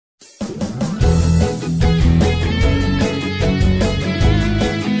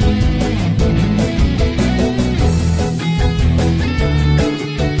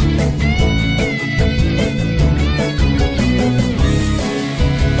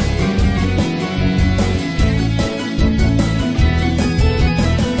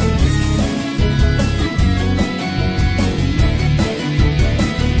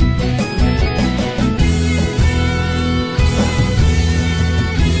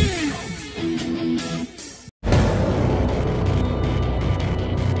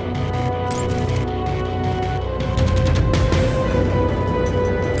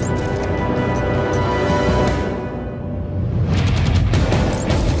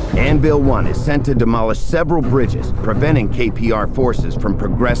Anvil 1 is sent to demolish several bridges, preventing KPR forces from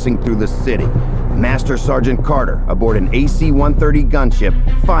progressing through the city. Master Sergeant Carter, aboard an AC-130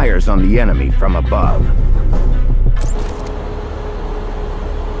 gunship, fires on the enemy from above.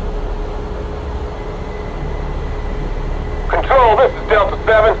 Control, this is Delta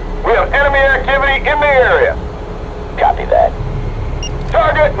 7. We have enemy activity in the area. Copy that.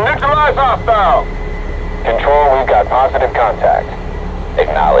 Target, neutralize hostile. Control, we've got positive contact.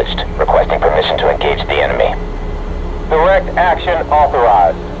 Acknowledged. Requesting permission to engage the enemy. Direct action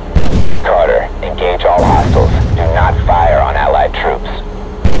authorized. Carter, engage all hostiles. Do not fire on Allied troops.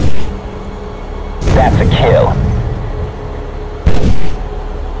 That's a kill.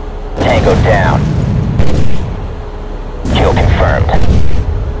 Tango down. Kill confirmed.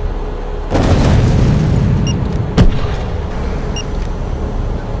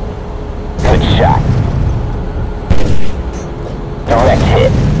 Good shot. Direct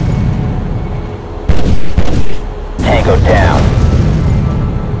hit. Tango down.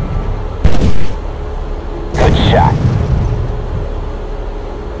 Good shot.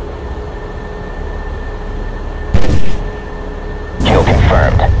 Kill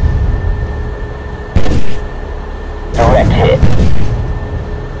confirmed. Direct hit.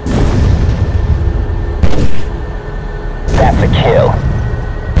 That's a kill.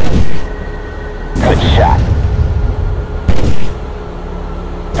 Good shot.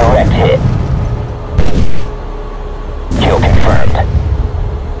 Direct hit. Kill confirmed.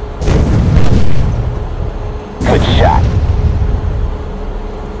 Good shot.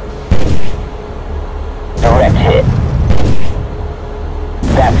 Direct hit.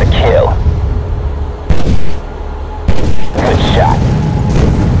 That's a kill. Good shot.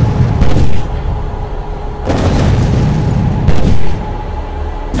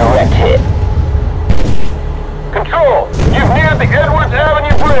 Direct hit. Control, you've neared the Edwards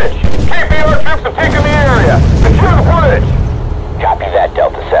Avenue Bridge. KPR troops have taken the area. Secure the bridge. Copy that,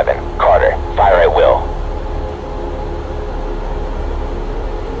 Delta 7. Carter, fire at will.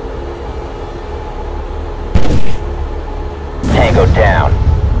 Tango down.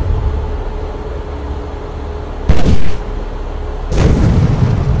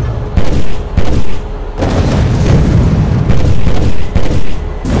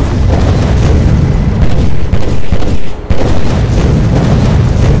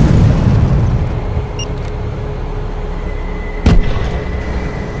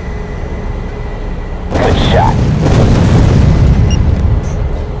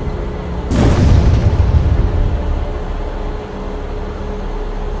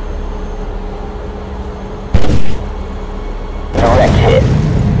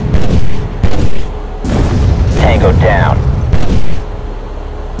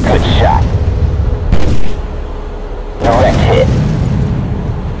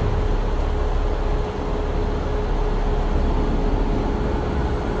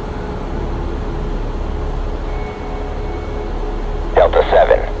 Delta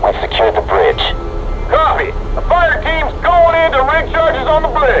 7, we've secured the bridge. Copy. The fire team's going in to rig charges on the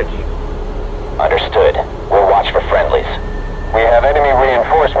bridge. Understood. We'll watch for friendlies. We have enemy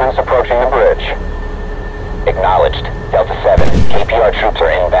reinforcements approaching the bridge. Acknowledged. Delta 7, KPR troops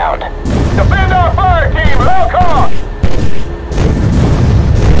are inbound. Defend our fire team at all costs!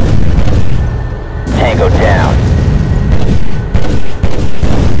 Tango down.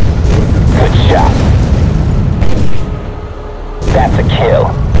 Good shot. That's a kill.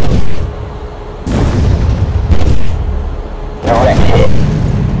 Direct hit.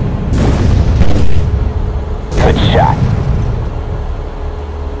 Good shot.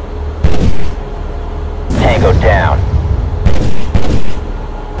 Tango down.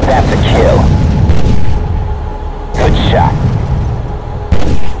 That's a kill. Good shot.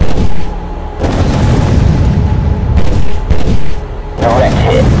 Direct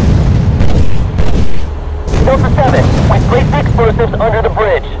hit. Delta 7, we've placed the explosives under the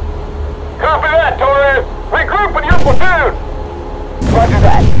bridge. Copy that, Torres. Regroup with your platoon. Roger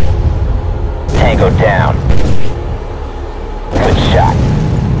that. Tango down. Good shot.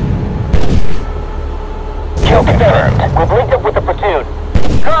 Kill confirmed. We've linked up with the platoon.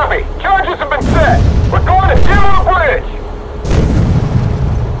 Copy. Charges have been set. We're going to demo the bridge.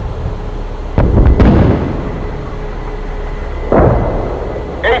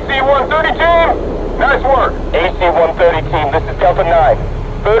 AC-130 team. Nice work. AC-130 team, this is Delta 9.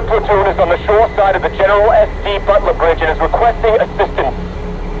 3rd platoon is on the shore side of the General S.C. Butler Bridge and is requesting assistance.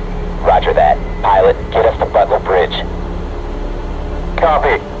 Roger that. Pilot, get us to Butler Bridge.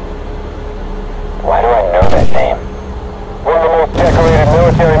 Copy. Why do I know that name? One of the most decorated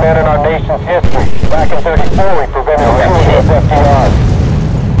military men in our nation's history. Back in '34, we prevented two of those FDRs.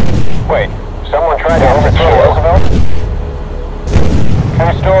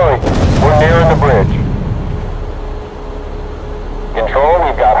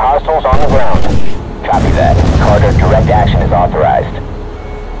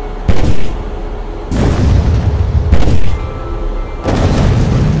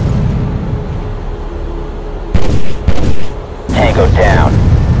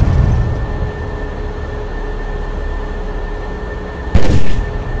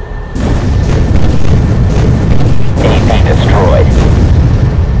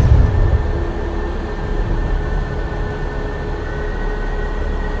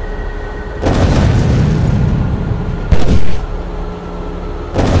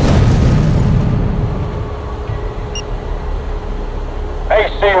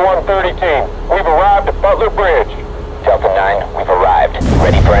 AC-130 team, we've arrived at Butler Bridge. Delta 9, we've arrived.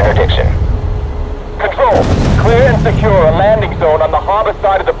 Ready for interdiction. Control, clear and secure a landing zone on the harbor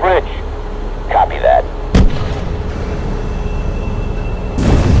side of the bridge. Copy that.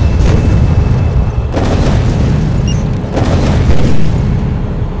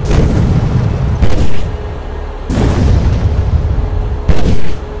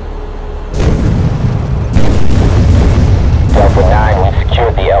 Delta 9, we've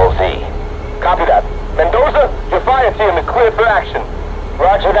secured the LZ. Copy that. Mendoza, your fire team is cleared for action.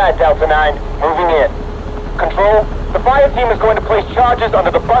 Roger that, Delta 9. Moving in. Control, the fire team is going to place charges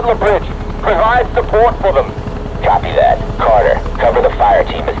under the Butler Bridge. Provide support for them. Copy that. Carter, cover the fire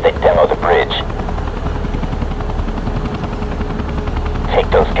team as they demo the bridge. Take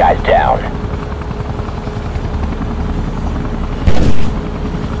those guys down.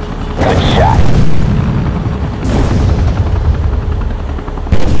 Good shot.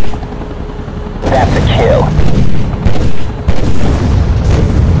 That's a kill.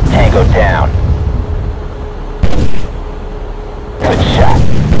 Tango down. Good shot.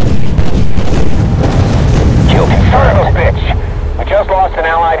 Kill confirmed. Bitch. We just lost an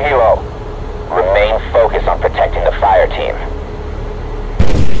allied helo. Remain focused on protecting the fire team.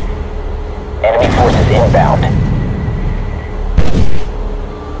 Enemy forces inbound.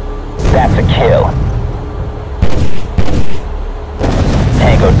 That's a kill.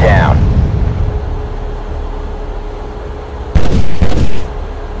 Tango down.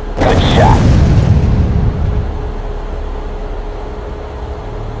 Good shot.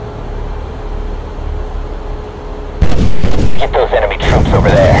 Get those enemy troops over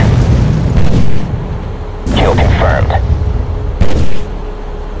there. Kill confirmed.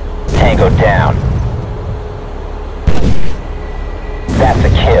 Tango down. That's a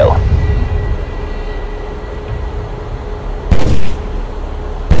kill.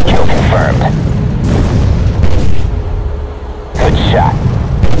 Kill confirmed. Good shot.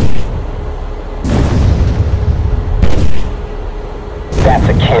 That's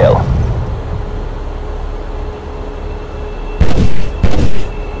a kill.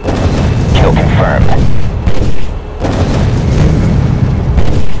 Kill confirmed.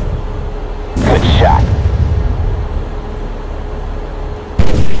 Good shot.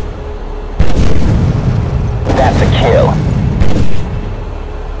 That's a kill.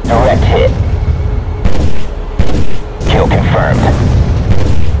 Direct hit. Kill confirmed.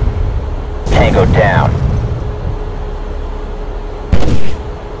 Tango down.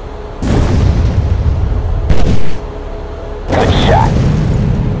 Good shot.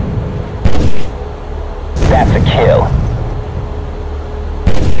 That's a kill.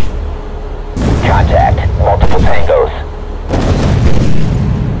 Contact. Multiple tangos.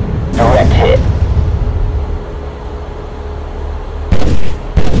 Direct hit.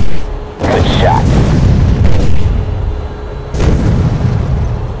 Good shot.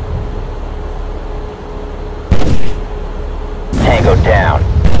 Tango down.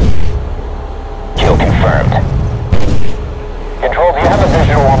 Kill confirmed. Control, do you have a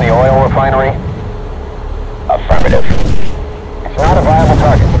visual on the oil refinery? Affirmative. It's not a viable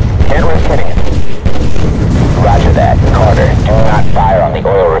target. Can't risk hitting it. Roger that. Carter, do not fire on the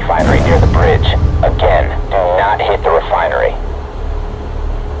oil refinery near the bridge. Again, do not hit the refinery.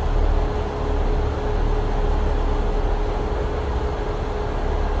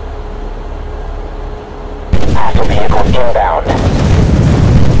 Hostile vehicles inbound.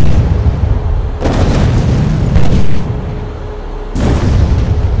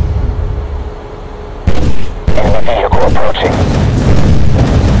 Enemy vehicle approaching.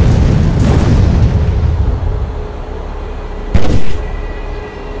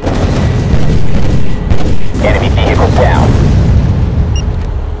 Enemy vehicle down.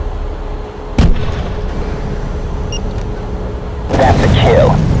 That's a kill.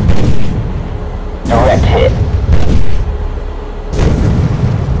 Direct hit.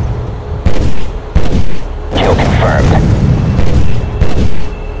 Kill confirmed.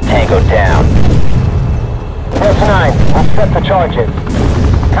 Tango down. Delta 9, we'll set the charges.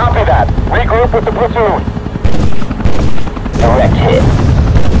 Copy that. Regroup with the platoon. Direct hit.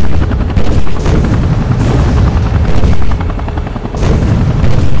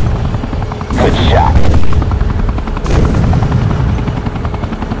 Good shot.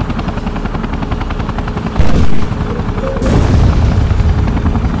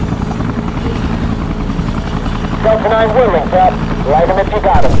 Delta 9 whirling, Cap. Light him if you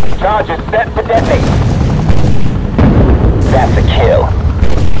got him. Charges set to detonate. That's a kill.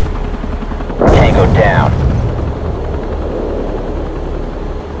 Tango down.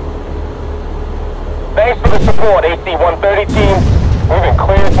 Thanks for the support, AC-130 team. We've been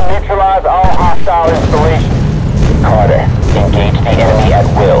cleared to neutralize all hostile installations. Carter, engage the enemy at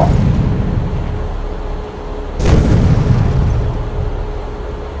will.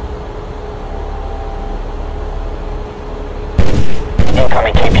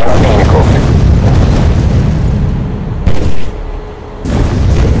 Incoming KPR vehicles.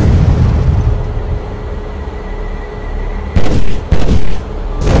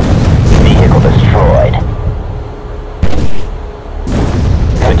 Vehicle destroyed.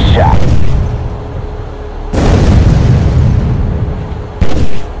 Good shot.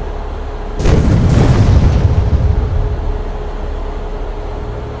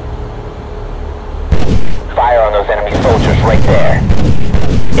 Fire on those enemy soldiers right there.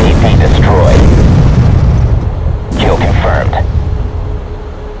 AP destroyed. Kill confirmed.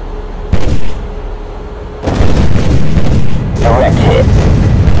 Direct hit.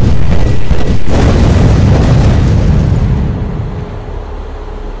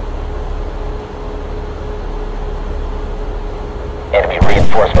 Enemy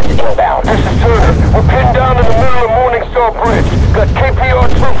reinforcements inbound. This is Turner. We're pinned down in the middle of Morningstar Bridge. Got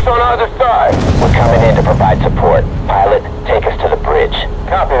KPR troops on either side. We're coming in to provide support. Pilot, take us to the bridge.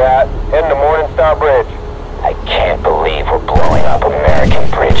 Copy that. Heading to Morningstar Bridge. I can't believe we're blowing up American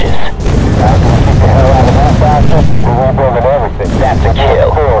bridges. After we get the hell out of that bastard, we're rebuilding everything. That's a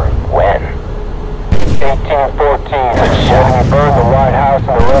kill. When? 1814. Good shot. When we burned the White House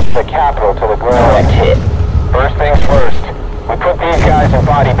and the rest of the Capitol to the ground. Direct hit. First things first. We put these guys in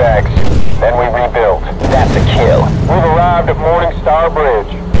body bags. Then we rebuild. That's a kill. We've arrived at Morningstar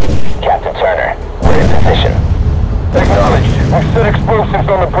Bridge. Captain Turner, we're in position. Acknowledged. We've set explosives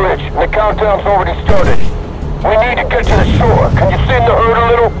on the bridge, and the countdown's already started. We need to get to the shore. Can you thin the herd a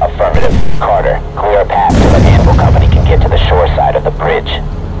little? Affirmative. Carter, clear a path so the Anvil Company can get to the shore side of the bridge.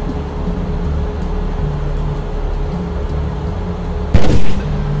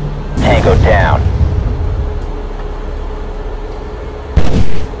 Tango down.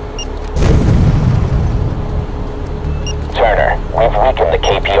 Turner, we've weakened the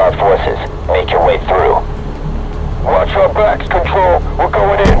KPR forces. Make your way through. Watch our backs, Control. We're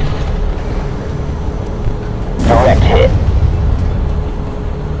going in. Direct hit.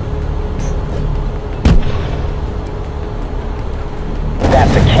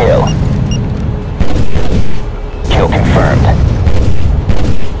 That's a kill. Kill confirmed.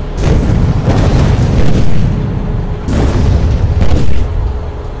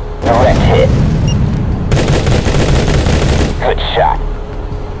 Direct hit. Good shot.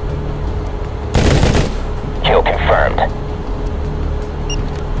 Kill confirmed.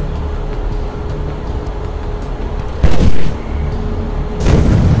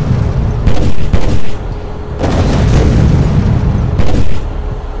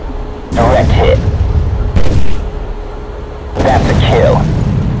 Direct hit. That's a kill.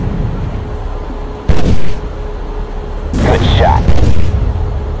 Good shot.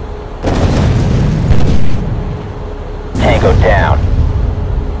 Tango down.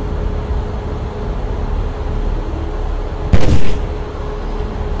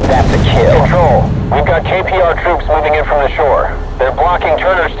 That's a kill. Control, we've got KPR troops moving in from the shore. They're blocking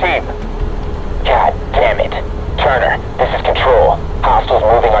Turner's team. God damn it. Turner, this is Control. Hostiles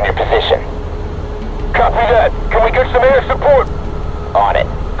moving on your position. Copy that. Can we get some air support? On it.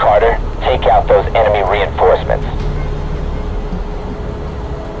 Carter, take out those enemy reinforcements.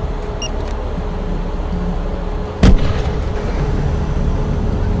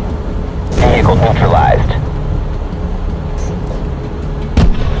 Vehicle neutralized.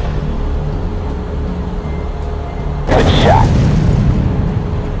 Good shot.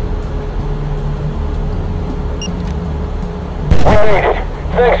 We made it.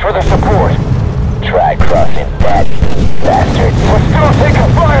 Thanks for the support. Try crossing that bastard. We're still taking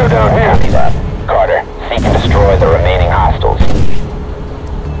fire down here. Copy that. Carter, seek and destroy the remaining hostiles.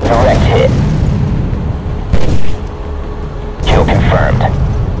 Direct hit. Kill confirmed.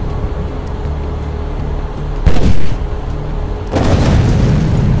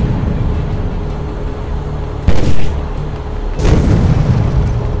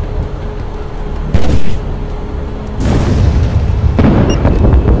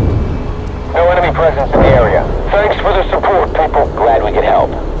 Presence in the area. Thanks for the support, people. Glad we could help.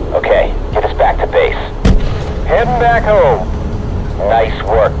 Okay, get us back to base. Heading back home. Nice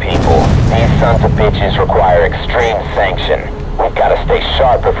work, people. These sons of bitches require extreme sanction. We've got to stay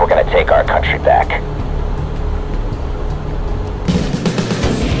sharp if we're gonna take our country back.